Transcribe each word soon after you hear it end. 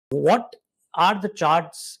What are the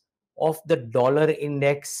charts of the dollar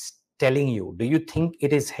index telling you? Do you think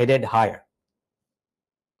it is headed higher?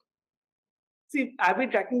 See, I've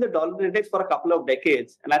been tracking the dollar index for a couple of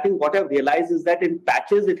decades, and I think what I've realized is that in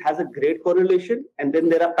patches it has a great correlation, and then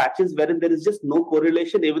there are patches wherein there is just no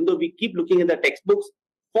correlation, even though we keep looking at the textbooks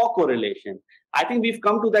for correlation. I think we've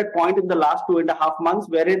come to that point in the last 2.5 months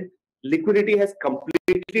wherein liquidity has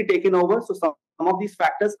completely taken over. So some of these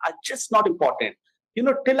factors are just not important.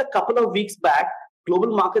 Till a couple of weeks back,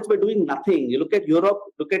 global markets were doing nothing. You look at Europe,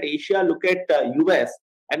 look at Asia, look at US,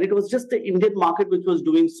 and it was just the Indian market which was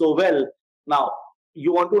doing so well. Now,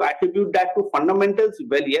 you want to attribute that to fundamentals?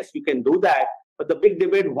 Well, yes, you can do that. But the big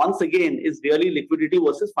debate, once again, is really liquidity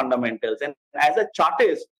versus fundamentals. And as a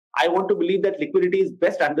chartist, I want to believe that liquidity is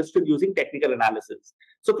best understood using technical analysis.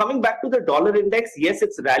 So coming back to the dollar index, yes,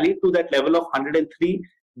 it's rallied to that level of 103.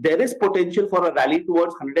 There is potential for a rally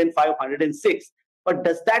towards 105, 106. But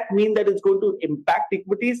does that mean that it's going to impact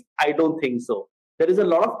equities? I don't think so. There is a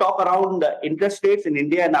lot of talk around interest rates in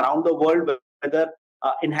India and around the world, whether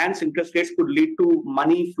enhanced interest rates could lead to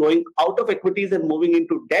money flowing out of equities and moving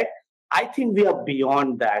into debt. I think we are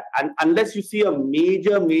beyond that. And unless you see a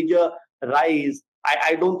major rise,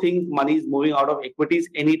 I don't think money is moving out of equities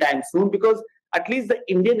anytime soon, because at least the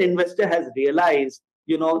Indian investor has realized,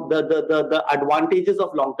 the advantages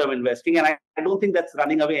of long-term investing. And I don't think that's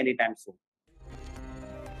running away anytime soon.